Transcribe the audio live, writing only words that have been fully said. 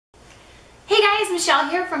Michelle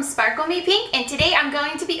here from Sparkle Me Pink, and today I'm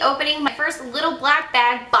going to be opening my first little black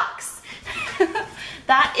bag box.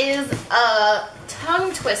 That is a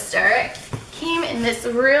tongue twister. It came in this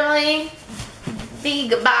really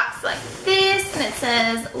big box like this, and it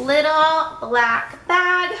says little black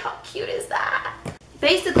bag. How cute is that?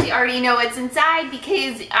 Basically, I already know what's inside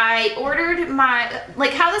because I ordered my,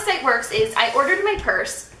 like how the site works is I ordered my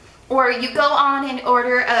purse, or you go on and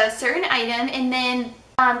order a certain item, and then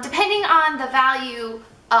depending on the value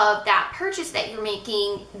of that purchase that you're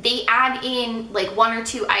making, they add in like 1 or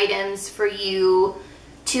 2 items for you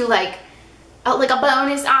to like a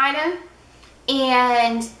bonus item.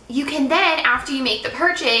 And you can then, after you make the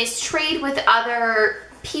purchase, trade with other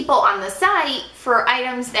people on the site for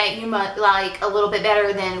items that you might like a little bit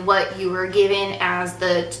better than what you were given as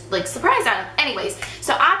the like surprise item. Anyways,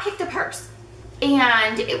 so I picked a purse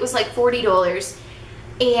and it was like $40.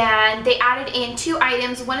 And they added in 2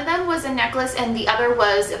 items. One of them was a necklace and the other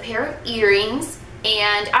was a pair of earrings.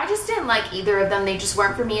 And I just didn't like either of them. They just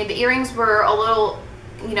weren't for me. The earrings were a little,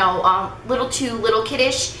 you know, little too little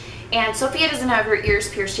kiddish. And Sophia doesn't have her ears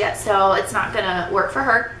pierced yet, so it's not gonna work for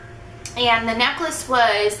her. And the necklace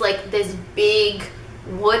was like this big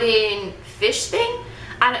wooden fish thing.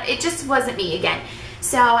 It just wasn't me again.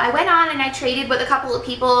 So I went on and I traded with a couple of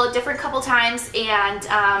people, a different couple times, and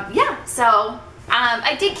yeah, so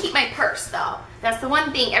I did keep my purse though. That's the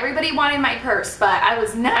one thing. Everybody wanted my purse, but I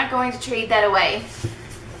was not going to trade that away.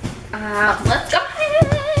 Let's go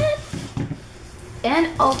ahead and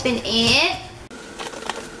open it.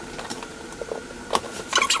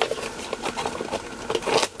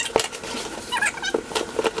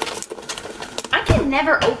 I can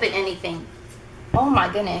never open anything. Oh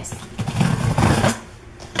my goodness.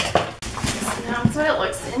 That's what it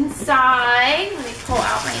looks inside. Let me pull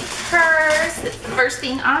out my purse. It's the first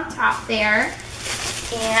thing on top there.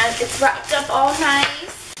 And it's wrapped up all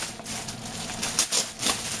nice.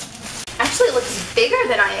 Actually, it looks bigger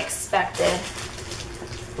than I expected,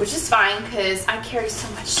 which is fine because I carry so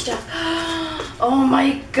much stuff. Oh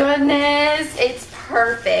my goodness. It's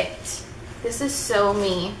perfect. This is so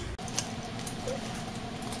me.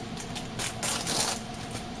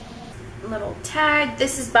 Little tag.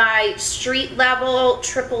 This is by Street Level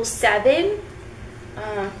 777.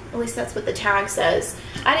 At least that's what the tag says.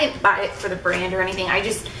 I didn't buy it for the brand or anything. I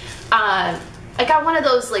just I got one of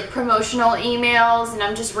those like promotional emails, and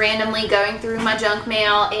I'm just randomly going through my junk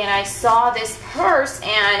mail, and I saw this purse,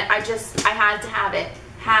 and I had to have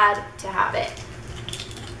it.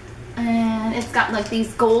 And it's got like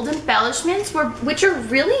these gold embellishments, which are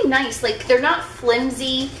really nice. Like they're not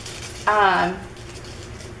flimsy.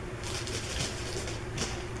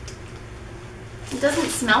 It doesn't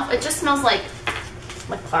smell, it just smells like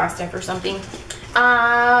plastic or something.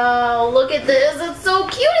 Oh, look at this, it's so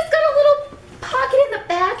cute. It's got a little pocket in the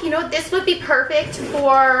back. You know, this would be perfect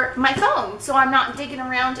for my phone, so I'm not digging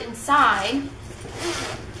around inside.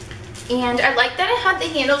 And I like that it had the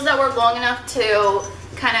handles that were long enough to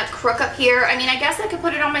kind of crook up here. I mean, I guess I could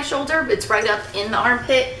put it on my shoulder, but it's right up in the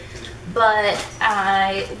armpit. But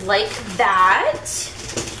I like that.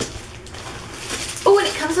 Oh, and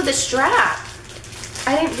it comes with a strap.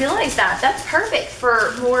 I didn't realize that. That's perfect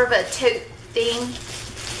for more of a tote thing.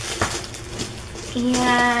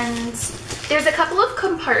 And there's a couple of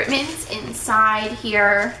compartments inside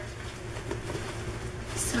here,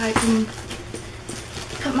 so I can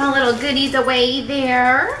put my little goodies away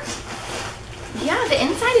there. Yeah, the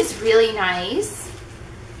inside is really nice.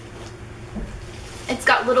 It's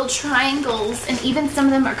got little triangles, and even some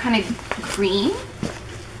of them are kind of green.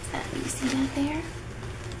 You see that there?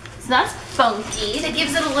 So that's funky. That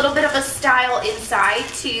gives it a little bit of a style inside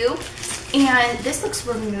too. And this looks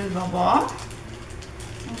removable.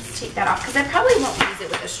 Let's take that off because I probably won't use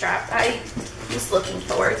it with a strap. I was looking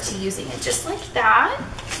forward to using it just like that.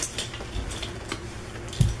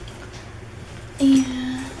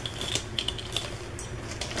 And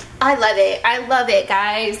I love it. I love it,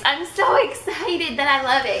 guys. I'm so excited that I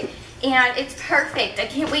love it. And it's perfect. I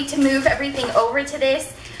can't wait to move everything over to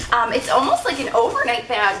this. It's almost like an overnight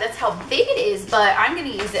bag. That's how big it is, but I'm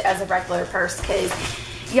going to use it as a regular purse because,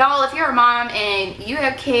 y'all, if you're a mom and you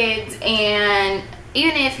have kids, and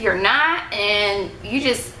even if you're not and you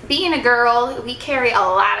just being a girl, we carry a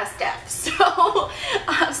lot of stuff. So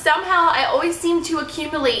somehow I always seem to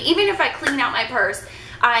accumulate, even if I clean out my purse,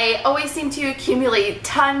 I always seem to accumulate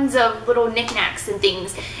tons of little knickknacks and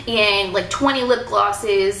things, and like 20 lip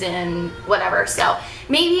glosses and whatever. So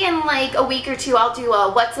maybe in like a week or 2 I'll do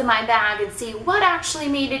a what's in my bag and see what actually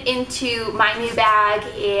made it into my new bag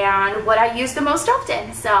and what I use the most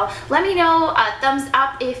often. So let me know, thumbs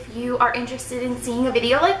up if you are interested in seeing a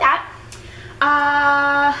video like that.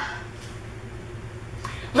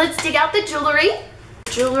 Let's dig out the jewelry.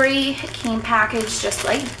 Jewelry came packaged just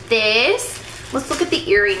like this. Let's look at the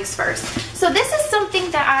earrings first. So this is something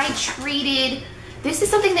that I traded. This is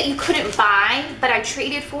something that you couldn't buy, but I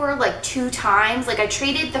traded for like 2 times. Like I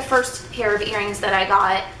traded the first pair of earrings that I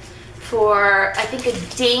got for, I think, a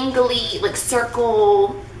dangly, like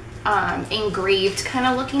circle engraved kind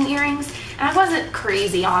of looking earrings. And I wasn't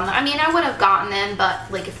crazy on them. I mean, I would have gotten them,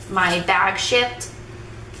 but like if my bag shipped.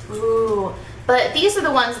 Ooh. But these are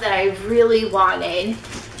the ones that I really wanted.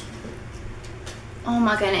 Oh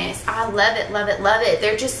my goodness. I love it, love it, love it.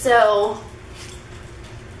 They're just so,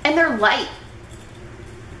 and they're light,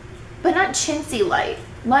 but not chintzy light.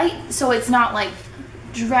 Light so it's not like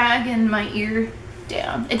dragging my ear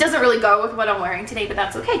down. It doesn't really go with what I'm wearing today, but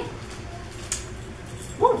that's okay.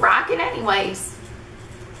 We'll rock it anyways.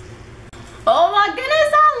 Oh my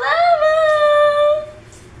goodness, I love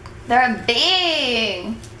them. They're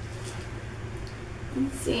big.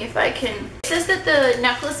 Let's see if I can. It says that the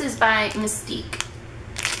necklace is by Mystique.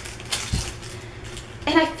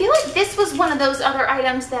 And I feel like this was one of those other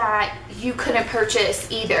items that you couldn't purchase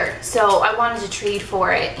either. So I wanted to trade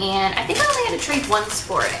for it. And I think I only had to trade once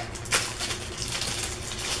for it.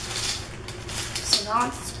 So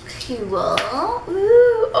that's cool.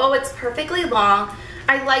 Ooh, oh, it's perfectly long.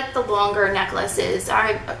 I like the longer necklaces.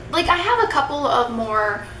 I have a couple of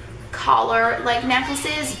more collar like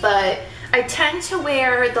necklaces, but I tend to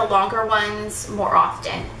wear the longer ones more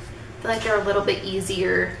often. I feel like they're a little bit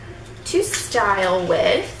easier to style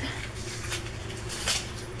with.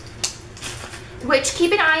 Which,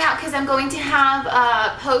 keep an eye out because I'm going to have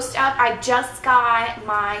a post up. I just got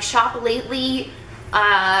my Shop Lately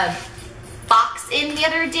box in the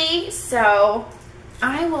other day, so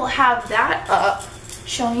I will have that up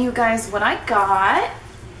showing you guys what I got.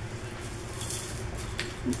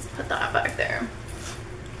 Let's put that back there.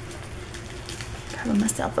 Cover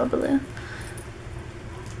myself up a little.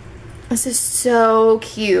 This is so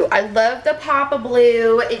cute. I love the pop of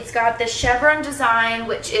blue. It's got the chevron design,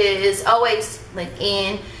 which is always like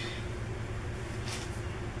in.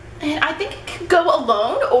 And I think it could go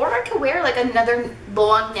alone, or I could wear like another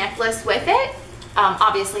long necklace with it.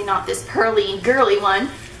 Obviously not this pearly girly one,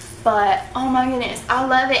 but oh my goodness, I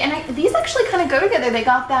love it. And these actually kind of go together. They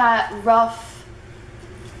got that rough,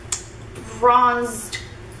 bronzed,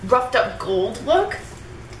 roughed up gold look.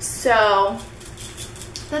 So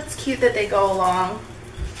that's cute that they go along.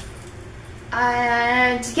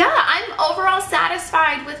 And yeah, I'm overall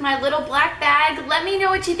satisfied with my little black bag. Let me know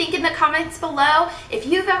what you think in the comments below. If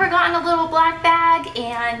you've ever gotten a little black bag.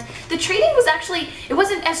 And the trading was actually, it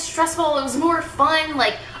wasn't as stressful. It was more fun.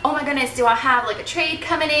 Like, oh my goodness, do I have like a trade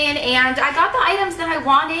coming in? And I got the items that I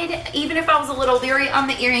wanted, even if I was a little leery on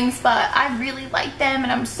the earrings, but I really liked them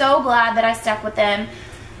and I'm so glad that I stuck with them.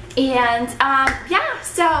 And yeah,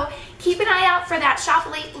 so keep an eye out for that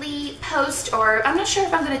Shop Lately post, or I'm not sure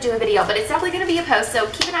if I'm going to do a video, but it's definitely going to be a post, so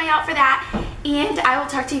keep an eye out for that, and I will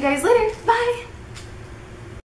talk to you guys later. Bye!